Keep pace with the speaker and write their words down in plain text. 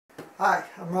Hi,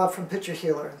 I'm Rob from Pitcher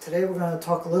Healer, and today we're going to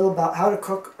talk a little about how to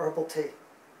cook herbal tea.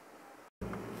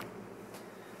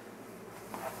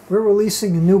 We're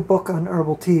releasing a new book on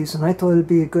herbal teas, and I thought it'd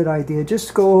be a good idea just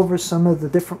to go over some of the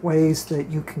different ways that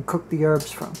you can cook the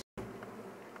herbs from.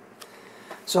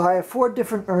 So I have 4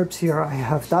 different herbs here. I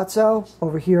have Da Cao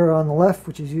over here on the left,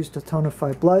 which is used to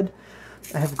tonify blood.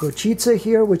 I have Gou Qi Zi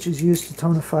here, which is used to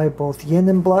tonify both yin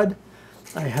and blood.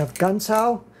 I have Gan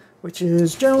Cao, which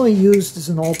is generally used as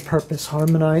an all-purpose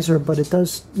harmonizer, but it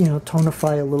does,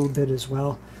 tonify a little bit as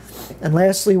well. And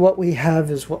lastly, what we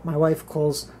have is what my wife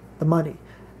calls the money.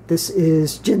 This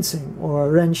is Ginseng,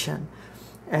 or Ren Shen,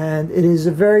 and it is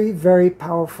a very, very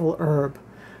powerful herb.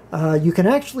 You can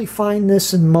actually find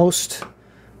this in most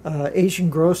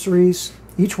Asian groceries.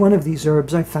 Each one of these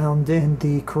herbs I found in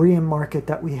the Korean market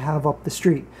that we have up the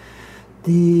street.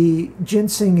 The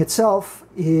ginseng itself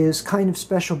is kind of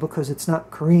special because it's not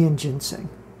Korean ginseng.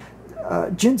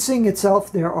 Ginseng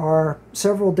itself, there are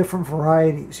several different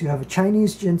varieties. You have a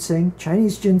Chinese ginseng.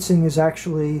 Chinese ginseng is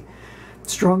actually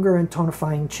stronger in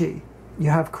tonifying qi.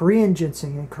 You have Korean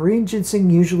ginseng, and Korean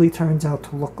ginseng usually turns out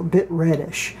to look a bit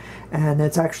reddish, and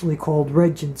it's actually called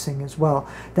red ginseng as well.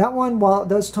 That one, while it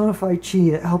does tonify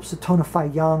qi, it helps to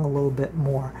tonify yang a little bit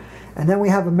more. And then we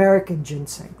have American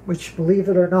ginseng, which, believe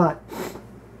it or not,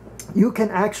 you can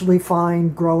actually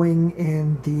find growing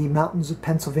in the mountains of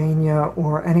Pennsylvania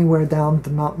or anywhere down the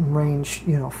mountain range,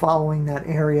 following that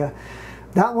area.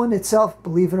 That one itself,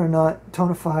 believe it or not,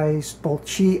 tonifies both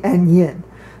qi and yin.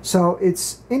 So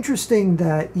it's interesting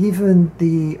that even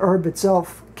the herb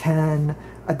itself can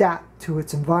adapt to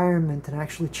its environment and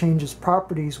actually change its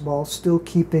properties while still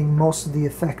keeping most of the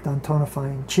effect on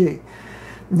tonifying qi.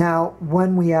 Now,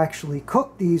 when we actually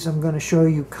cook these, I'm going to show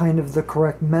you kind of the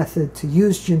correct method to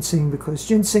use ginseng, because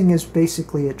ginseng is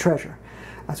basically a treasure.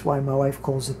 That's why my wife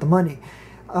calls it the money.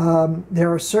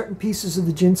 There are certain pieces of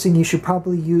the ginseng you should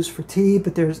probably use for tea,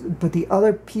 but the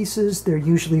other pieces, they're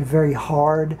usually very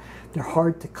hard. They're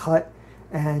hard to cut,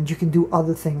 and you can do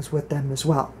other things with them as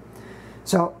well.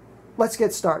 So let's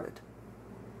get started.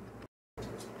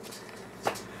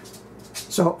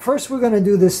 So first we're going to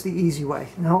do this the easy way.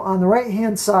 Now on the right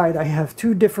hand side I have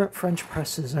 2 different French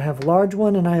presses. I have a large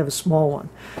one and I have a small one.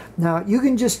 Now you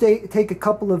can just take a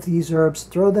couple of these herbs,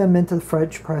 throw them into the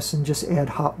French press, and just add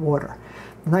hot water.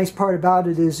 The nice part about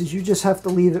it is you just have to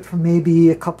leave it for maybe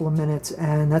a couple of minutes,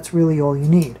 and that's really all you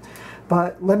need.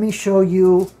 But let me show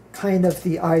you kind of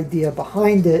the idea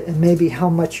behind it and maybe how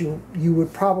much you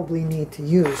would probably need to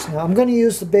use. Now I'm going to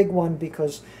use the big one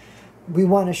because we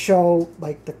want to show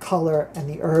like the color and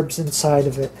the herbs inside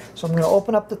of it. So I'm going to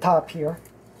open up the top here.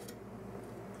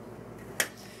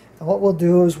 And what we'll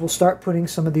do is we'll start putting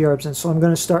some of the herbs in. So I'm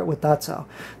going to start with Da Cao.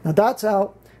 Now Da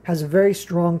Cao has a very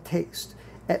strong taste.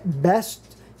 At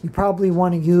best, you probably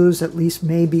want to use at least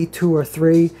maybe 2 or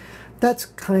 3. That's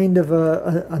kind of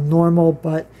a normal,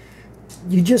 but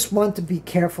you just want to be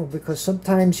careful because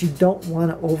sometimes you don't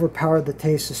want to overpower the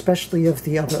taste, especially of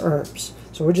the other herbs.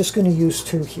 So we're just going to use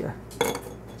 2 here.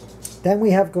 Then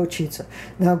we have Gou Qi Zi.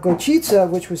 Now Gou Qi Zi,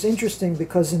 which was interesting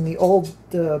because in the old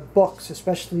books,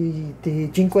 especially the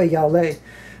Jingui Yao Lei,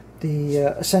 the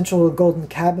Essential Golden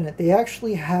Cabinet, they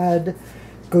actually had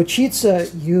Gou Qi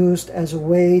Zi used as a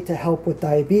way to help with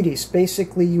diabetes.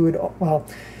 Basically you would,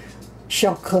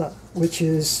 xiao ke, which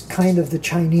is kind of the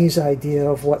Chinese idea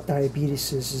of what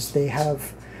diabetes is they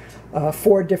have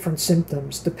 4 different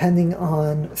symptoms. Depending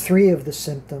on 3 of the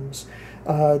symptoms,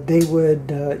 they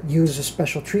would use a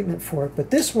special treatment for it.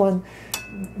 But this one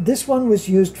was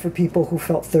used for people who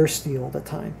felt thirsty all the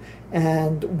time.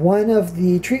 And one of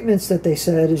the treatments that they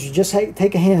said is you just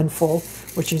take a handful,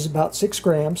 which is about 6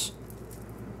 grams,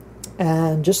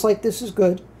 and just like this is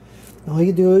good, all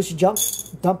you do is you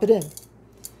dump it in.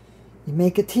 You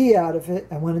make a tea out of it,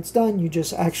 and when it's done, you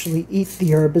just actually eat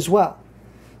the herb as well.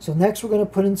 So next we're going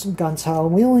to put in some Gan Cao,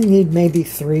 and we only need maybe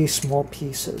 3 small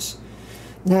pieces.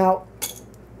 Now,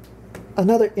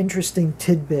 another interesting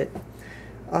tidbit,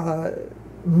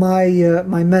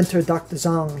 my mentor, Dr.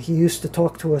 Zhang, he used to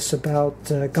talk to us about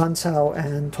Gan Cao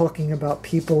and talking about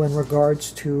people in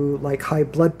regards to like high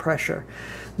blood pressure.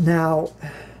 Now,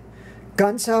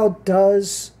 Gan Cao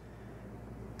does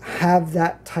have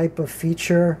that type of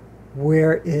feature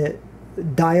where it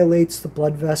dilates the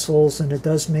blood vessels and it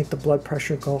does make the blood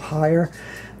pressure go higher.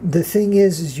 The thing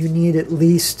is you need at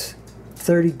least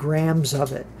 30 grams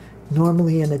of it,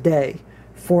 normally in a day,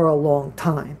 for a long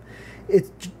time.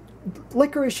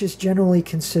 Licorice is generally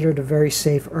considered a very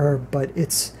safe herb, but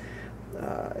it's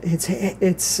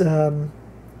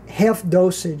half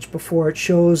dosage before it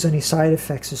shows any side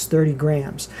effects is 30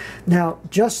 grams. Now,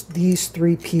 just these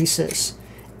 3 pieces,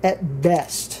 at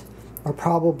best, are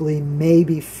probably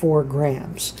maybe 4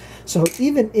 grams. So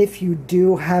even if you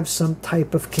do have some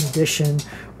type of condition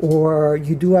or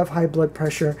you do have high blood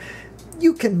pressure,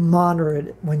 you can monitor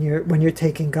it when you're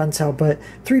taking Gan Cao, but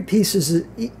 3 pieces,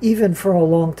 even for a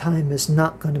long time, is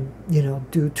not going to, you know,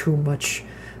 do too much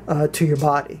to your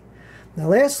body. Now,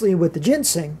 lastly, with the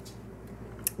ginseng.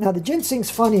 Now, the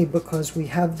ginseng's funny because we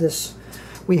have this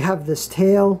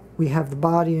tail, we have the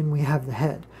body, and we have the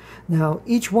head. Now,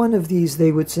 each one of these,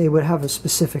 they would say, would have a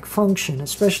specific function,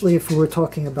 especially if we were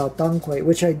talking about dangui,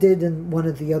 which I did in one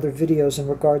of the other videos in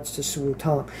regards to Su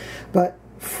Tang. But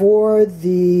for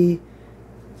the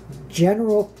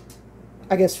general,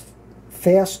 I guess,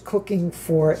 fast cooking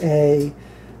for a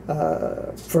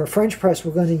French press,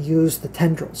 we're going to use the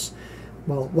tendrils.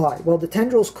 Well, why? Well, the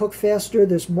tendrils cook faster,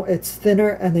 there's more, it's thinner,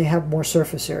 and they have more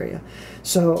surface area.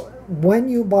 So when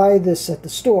you buy this at the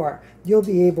store, you'll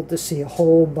be able to see a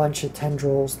whole bunch of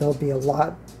tendrils. They'll be a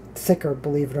lot thicker,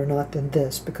 believe it or not, than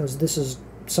this, because this is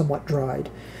somewhat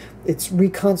dried. It's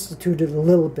reconstituted a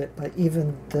little bit, but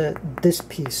even this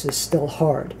piece is still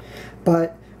hard.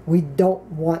 But we don't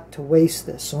want to waste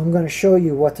this, so I'm going to show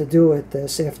you what to do with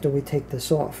this after we take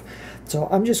this off. So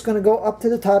I'm just going to go up to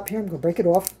the top here. I'm going to break it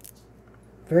off.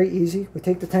 Very easy. We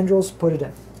take the tendrils, put it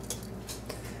in.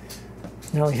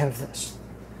 Now we have this.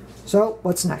 So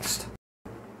what's next?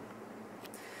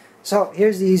 So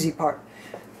here's the easy part.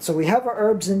 So we have our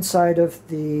herbs inside of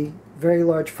the very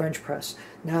large French press.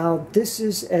 Now this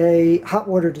is a hot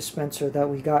water dispenser that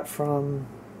we got from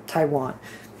Taiwan.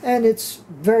 And it's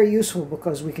very useful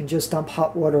because we can just dump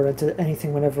hot water into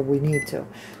anything whenever we need to.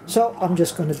 So I'm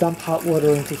just going to dump hot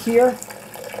water into here.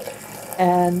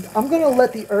 And I'm going to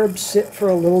let the herbs sit for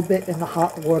a little bit in the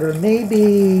hot water,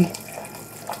 maybe,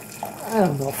 I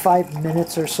don't know, 5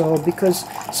 minutes or so, because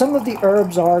some of the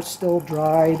herbs are still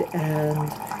dried,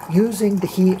 and using the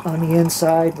heat on the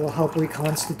inside will help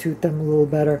reconstitute them a little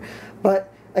better.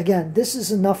 But again, this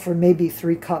is enough for maybe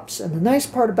 3 cups. And the nice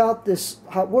part about this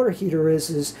hot water heater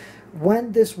is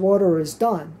when this water is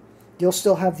done, you'll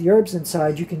still have the herbs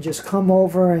inside. You can just come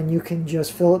over and you can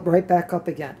just fill it right back up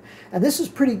again. And this is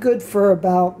pretty good for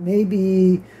about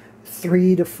maybe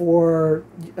 3 to 4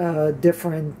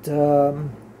 different 3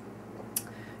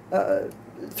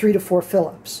 to 4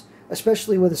 fill-ups,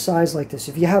 especially with a size like this.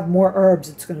 If you have more herbs,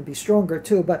 it's going to be stronger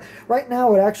too. But right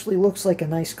now it actually looks like a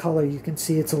nice color. You can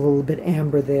see it's a little bit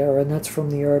amber there, and that's from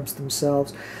the herbs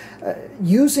themselves.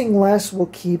 Using less will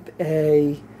keep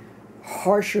a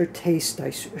harsher taste, I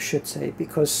should say,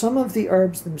 because some of the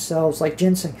herbs themselves, like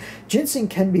ginseng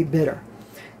can be bitter,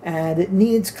 and it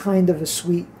needs kind of a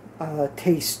sweet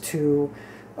taste to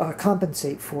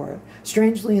compensate for it.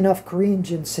 Strangely enough, Korean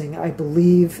ginseng, I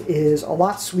believe, is a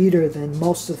lot sweeter than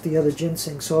most of the other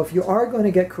ginseng. So if you are going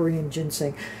to get Korean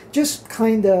ginseng, just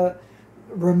kind of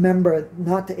remember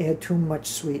not to add too much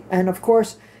sweet. And of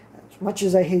course, as much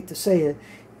as I hate to say it,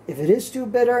 if it is too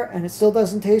bitter and it still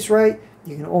doesn't taste right,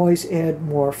 you can always add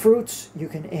more fruits. You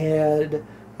can add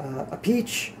a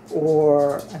peach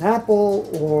or an apple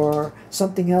or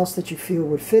something else that you feel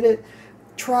would fit it.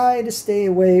 Try to stay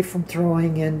away from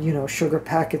throwing in, you know, sugar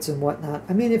packets and whatnot.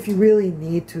 I mean, if you really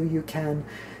need to, you can.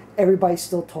 Everybody's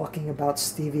still talking about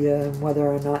stevia and whether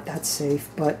or not that's safe.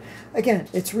 But again,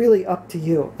 it's really up to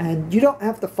you. And you don't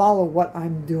have to follow what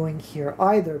I'm doing here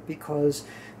either, because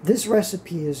this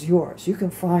recipe is yours. You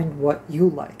can find what you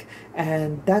like.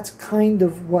 And that's kind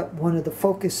of what one of the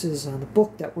focuses on the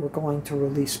book that we're going to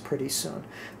release pretty soon.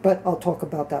 But I'll talk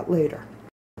about that later.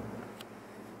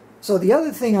 So the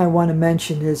other thing I want to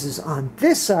mention is on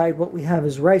this side, what we have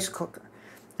is rice cooker.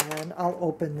 And I'll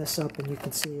open this up and you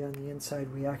can see on the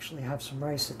inside we actually have some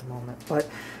rice at the moment. But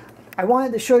I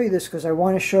wanted to show you this because I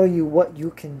want to show you what you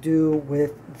can do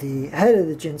with the head of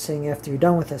the ginseng after you're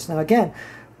done with this. Now again,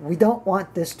 we don't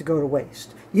want this to go to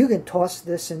waste. You can toss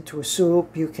this into a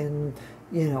soup, you can,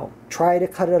 you know, try to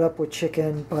cut it up with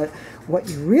chicken, but what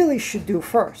you really should do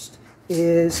first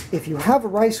is, if you have a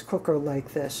rice cooker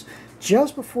like this,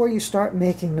 just before you start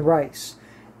making the rice,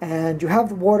 and you have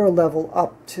the water level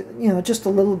up to, you know, just a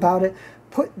little about it,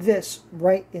 put this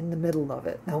right in the middle of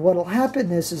it. Now what will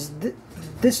happen is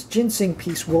this ginseng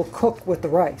piece will cook with the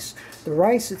rice. The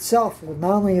rice itself will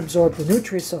not only absorb the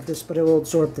nutrients of this, but it will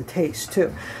absorb the taste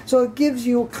too. So it gives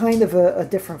you kind of a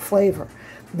different flavor.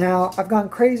 Now, I've gone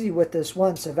crazy with this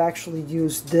once. I've actually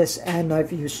used this, and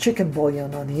I've used chicken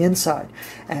bouillon on the inside.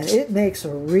 And it makes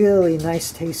a really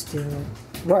nice tasting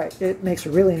rice. It makes a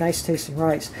really nice tasting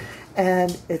rice.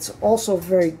 And it's also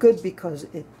very good because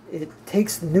it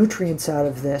takes the nutrients out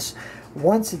of this.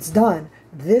 Once it's done,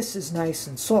 this is nice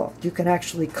and soft. You can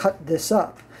actually cut this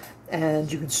up.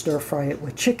 and you can stir fry it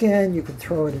with chicken. You can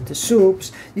throw it into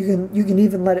soups. You can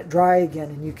even let it dry again,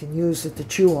 and you can use it to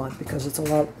chew on because it's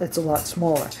a lot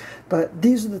smaller. But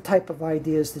these are the type of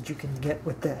ideas that you can get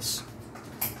with this.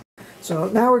 So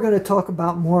now we're going to talk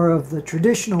about more of the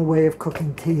traditional way of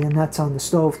cooking tea, and that's on the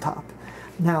stovetop.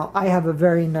 Now I have a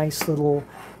very nice little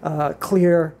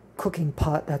clear cooking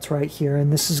pot that's right here,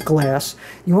 and this is glass.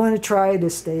 You want to try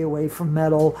to stay away from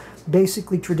metal.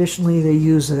 Basically, traditionally they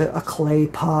use a clay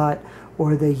pot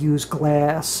or they use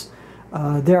glass.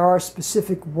 There are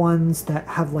specific ones that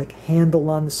have like handle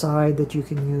on the side that you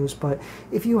can use, but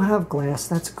if you have glass,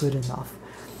 that's good enough.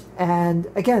 And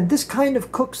again, this kind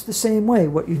of cooks the same way.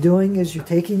 What you're doing is you're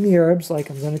taking the herbs, like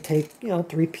I'm going to take,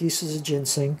 3 pieces of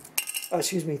ginseng,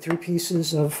 3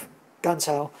 pieces of Gan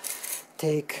Cao,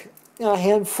 take a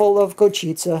handful of Gou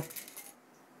Qi Zi,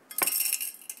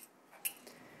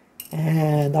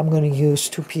 and I'm going to use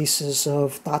 2 pieces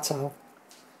of Da Cao.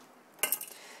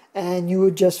 And you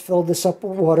would just fill this up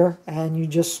with water, and you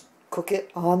just cook it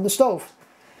on the stove.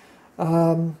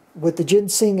 With the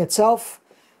ginseng itself,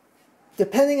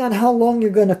 depending on how long you're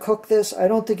going to cook this, I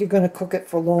don't think you're going to cook it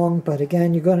for long, but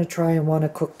again, you're going to try and want to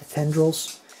cook the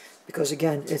tendrils, because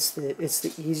again, it's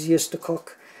the easiest to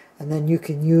cook. And then you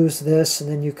can use this,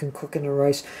 and then you can cook in the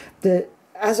rice.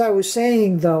 As I was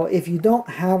saying, though, if you don't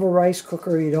have a rice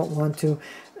cooker, you don't want to,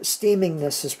 steaming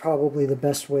this is probably the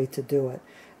best way to do it.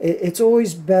 It's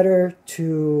always better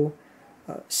to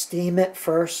steam it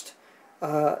first.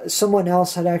 Someone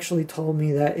else had actually told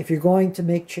me that if you're going to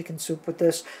make chicken soup with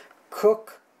this,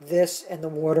 cook this in the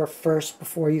water first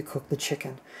before you cook the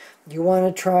chicken. You want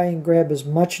to try and grab as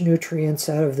much nutrients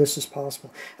out of this as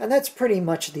possible. And that's pretty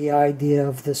much the idea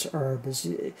of this herb.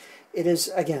 It is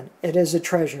a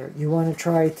treasure. You want to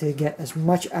try to get as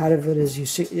much out of it as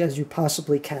you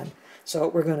possibly can. So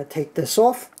we're going to take this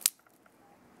off.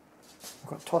 I'm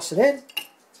going to toss it in.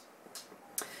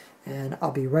 And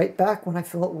I'll be right back when I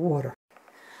fill it with water.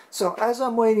 So as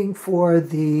I'm waiting for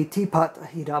the teapot to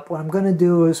heat up, what I'm going to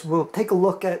do is we'll take a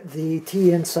look at the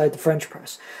tea inside the French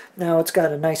press. Now it's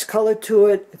got a nice color to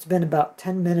it. It's been about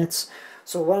 10 minutes.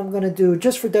 So what I'm going to do,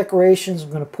 just for decorations,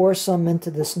 I'm going to pour some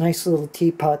into this nice little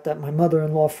teapot that my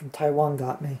mother-in-law from Taiwan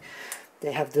got me.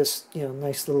 They have this,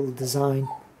 nice little design.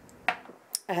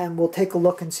 And we'll take a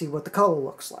look and see what the color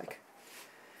looks like.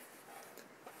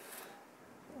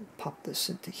 Pop this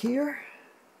into here.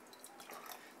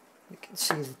 You can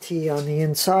see the tea on the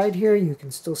inside here. You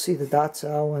can still see the Da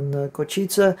Cao and the Gou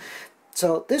Qi Zi.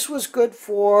 So this was good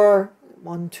for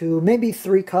 1, 2, maybe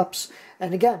 3 cups.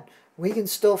 And again, we can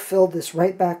still fill this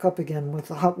right back up again with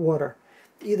the hot water.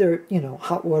 Either,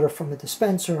 hot water from a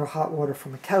dispenser or hot water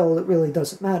from a kettle. It really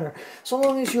doesn't matter. So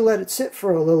long as you let it sit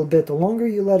for a little bit. The longer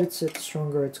you let it sit, the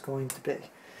stronger it's going to be.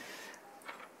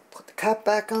 Put the cap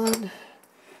back on.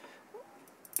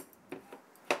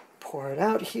 Pour it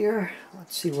out here.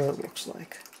 Let's see what it looks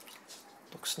like.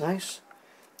 Looks nice.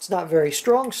 It's not very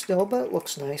strong still, but it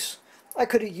looks nice. I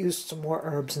could have used some more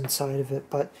herbs inside of it,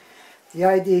 but the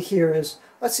idea here is,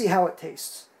 let's see how it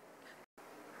tastes.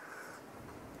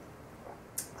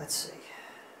 Let's see.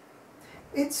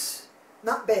 It's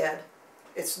not bad.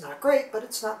 It's not great, but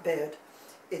it's not bad.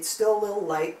 It's still a little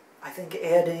light. I think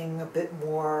adding a bit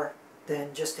more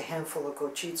than just a handful of Gou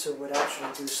Qi Zi would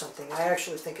actually do something. I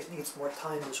actually think it needs more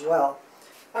time as well.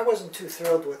 I wasn't too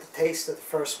thrilled with the taste of the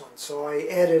first one, so I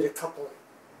added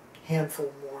a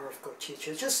handful more of Gou Qi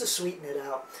Zi just to sweeten it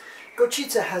out. Gou Qi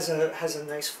Zi has a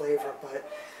nice flavor,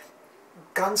 but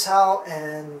Gan Cao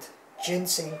and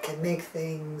ginseng can make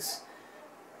things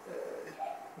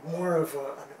more of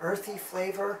an earthy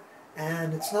flavor,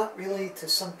 and it's not really to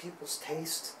some people's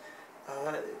taste.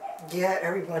 Yeah,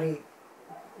 everybody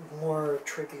more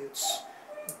attributes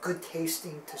good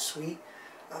tasting to sweet.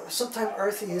 Sometimes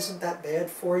earthy isn't that bad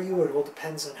for you. It all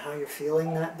depends on how you're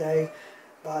feeling that day.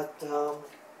 But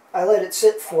I let it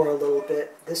sit for a little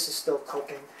bit. This is still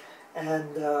cooking.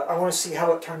 And I want to see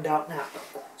how it turned out now.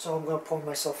 So I'm going to pour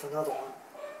myself another one.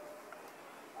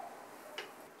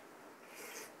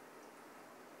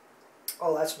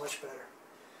 Oh, that's much better.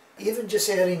 Even just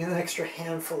adding an extra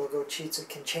handful of Gou Qi Zi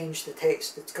can change the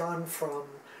taste. It's gone from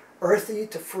earthy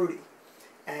to fruity.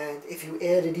 And if you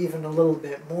added even a little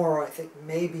bit more, I think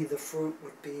maybe the fruit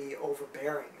would be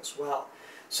overbearing as well.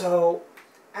 So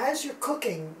as you're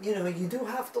cooking, you do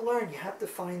have to learn. You have to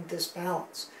find this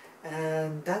balance.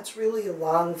 And that's really a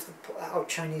lot of how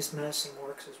Chinese medicine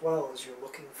works as well, is you're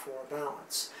looking for a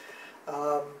balance.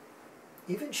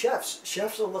 Even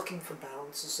chefs are looking for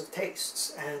balances of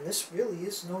tastes, and this really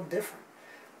is no different.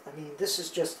 I mean, this is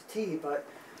just a tea, but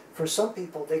for some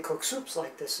people, they cook soups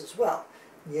like this as well.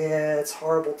 Yeah, it's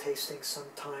horrible tasting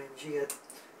sometimes. You get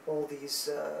all these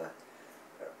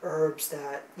herbs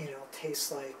that, you know,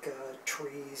 taste like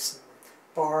trees and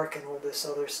bark and all this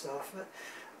other stuff. But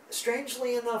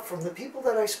strangely enough, from the people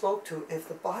that I spoke to, if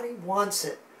the body wants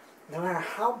it, no matter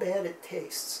how bad it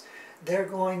tastes, they're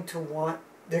going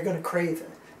to crave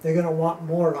it. They're going to want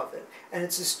more of it. And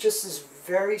it's just this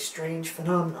very strange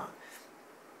phenomenon.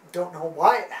 Don't know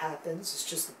why it happens. It's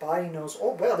just the body knows,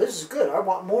 oh, well, this is good. I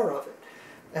want more of it.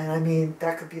 And I mean,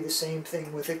 that could be the same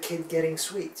thing with a kid getting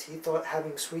sweets. He thought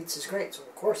having sweets is great, so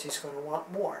of course he's going to want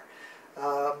more.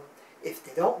 If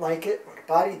they don't like it, or the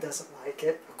body doesn't like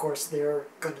it, of course they're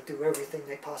going to do everything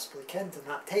they possibly can to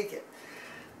not take it.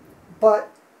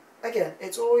 But again,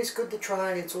 it's always good to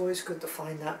try. It's always good to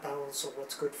find that balance of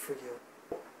what's good for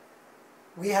you.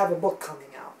 We have a book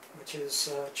coming out, which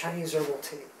is Chinese Herbal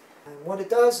Tea. And what it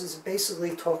does is it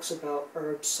basically talks about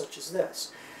herbs such as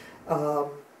this.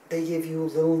 They give you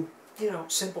little, you know,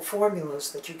 simple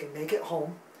formulas that you can make at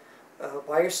home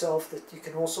by yourself, that you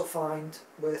can also find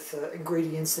with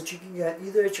ingredients that you can get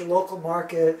either at your local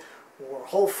market or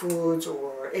Whole Foods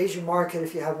or Asian market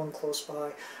if you have one close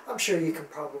by. I'm sure you can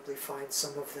probably find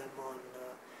some of them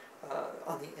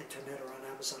on the internet or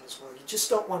on Amazon as well. You just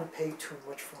don't want to pay too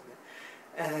much from it.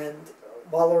 And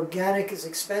while organic is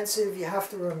expensive, you have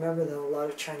to remember that a lot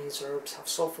of Chinese herbs have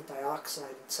sulfur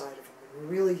dioxide inside of them. And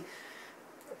really,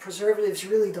 preservatives, you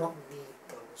really don't need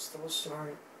those. Those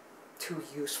aren't too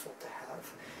useful to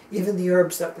have. Even the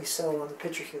herbs that we sell on the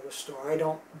Pitcher Healer store, I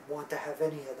don't want to have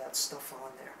any of that stuff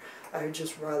on there. I would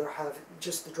just rather have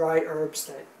just the dry herbs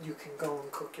that you can go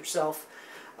and cook yourself.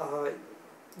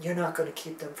 You're not going to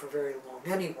keep them for very long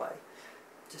anyway.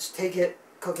 Just take it,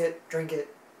 cook it, drink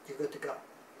it, you're good to go.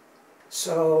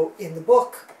 So in the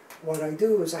book, what I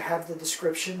do is I have the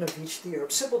description of each of the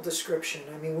herbs, simple description.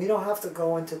 I mean, we don't have to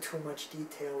go into too much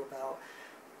detail about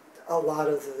a lot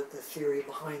of the theory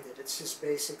behind it. It's just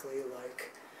basically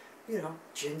like, you know,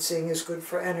 ginseng is good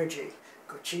for energy.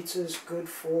 Gou Qi Zi is good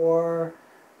for,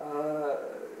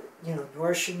 you know,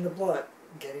 nourishing the blood,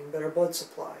 getting better blood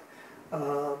supply.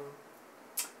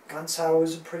 Gan Cao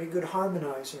is a pretty good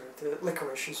harmonizer. The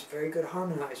licorice is a very good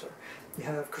harmonizer. You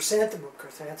have chrysanthemum.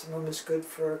 Chrysanthemum is good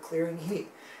for clearing heat.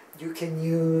 You can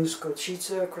use Gou Qi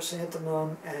Zi,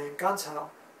 chrysanthemum, and Gan Cao,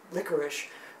 licorice,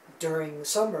 during the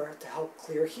summer to help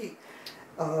clear heat.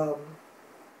 I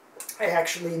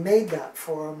actually made that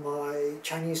for my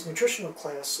Chinese nutritional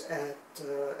class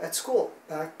at school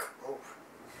back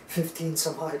 15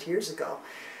 some odd years ago.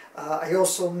 I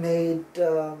also made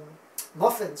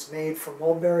muffins made from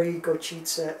mulberry, Gou Qi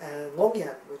Zi, and long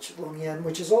yan,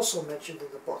 which is also mentioned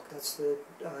in the book. That's the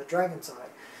dragon's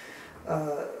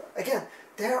eye. Again,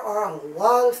 there are a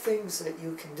lot of things that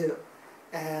you can do,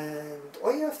 and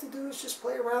all you have to do is just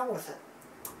play around with it.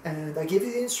 And I give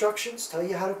you the instructions, tell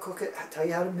you how to cook it, tell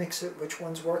you how to mix it, which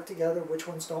ones work together, which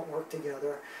ones don't work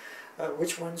together,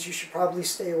 which ones you should probably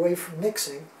stay away from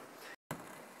mixing.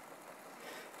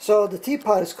 So the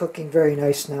teapot is cooking very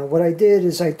nice now. What I did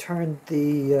is I turned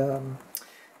the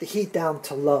heat down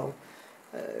to low.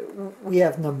 We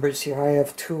have numbers here. I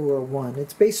have 2 or 1.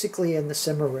 It's basically in the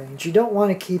simmer range. You don't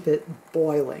want to keep it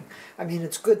boiling. I mean,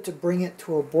 it's good to bring it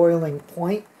to a boiling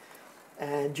point,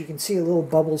 and you can see little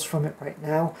bubbles from it right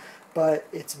now, but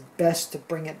it's best to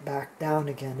bring it back down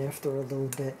again after a little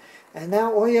bit. And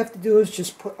now all you have to do is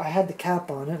just put, I had the cap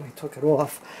on it, I took it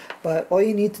off, but all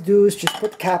you need to do is just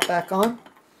put the cap back on,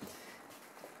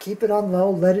 keep it on low,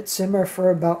 let it simmer for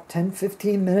about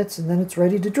 10-15 minutes, and then it's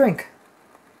ready to drink.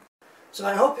 So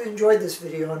I hope you enjoyed this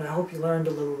video, and I hope you learned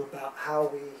a little about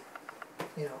how we,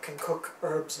 can cook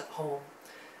herbs at home.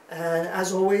 And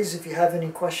as always, if you have any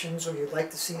questions or you'd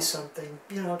like to see something,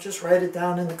 just write it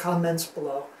down in the comments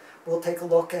below. We'll take a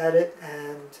look at it,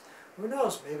 and who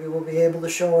knows, maybe we'll be able to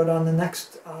show it on the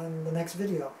next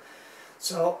video.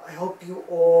 So I hope you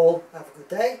all have a good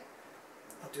day.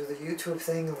 I'll do the YouTube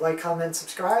thing, like, comment,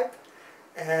 subscribe,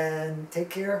 and take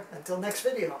care until next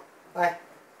video. Bye.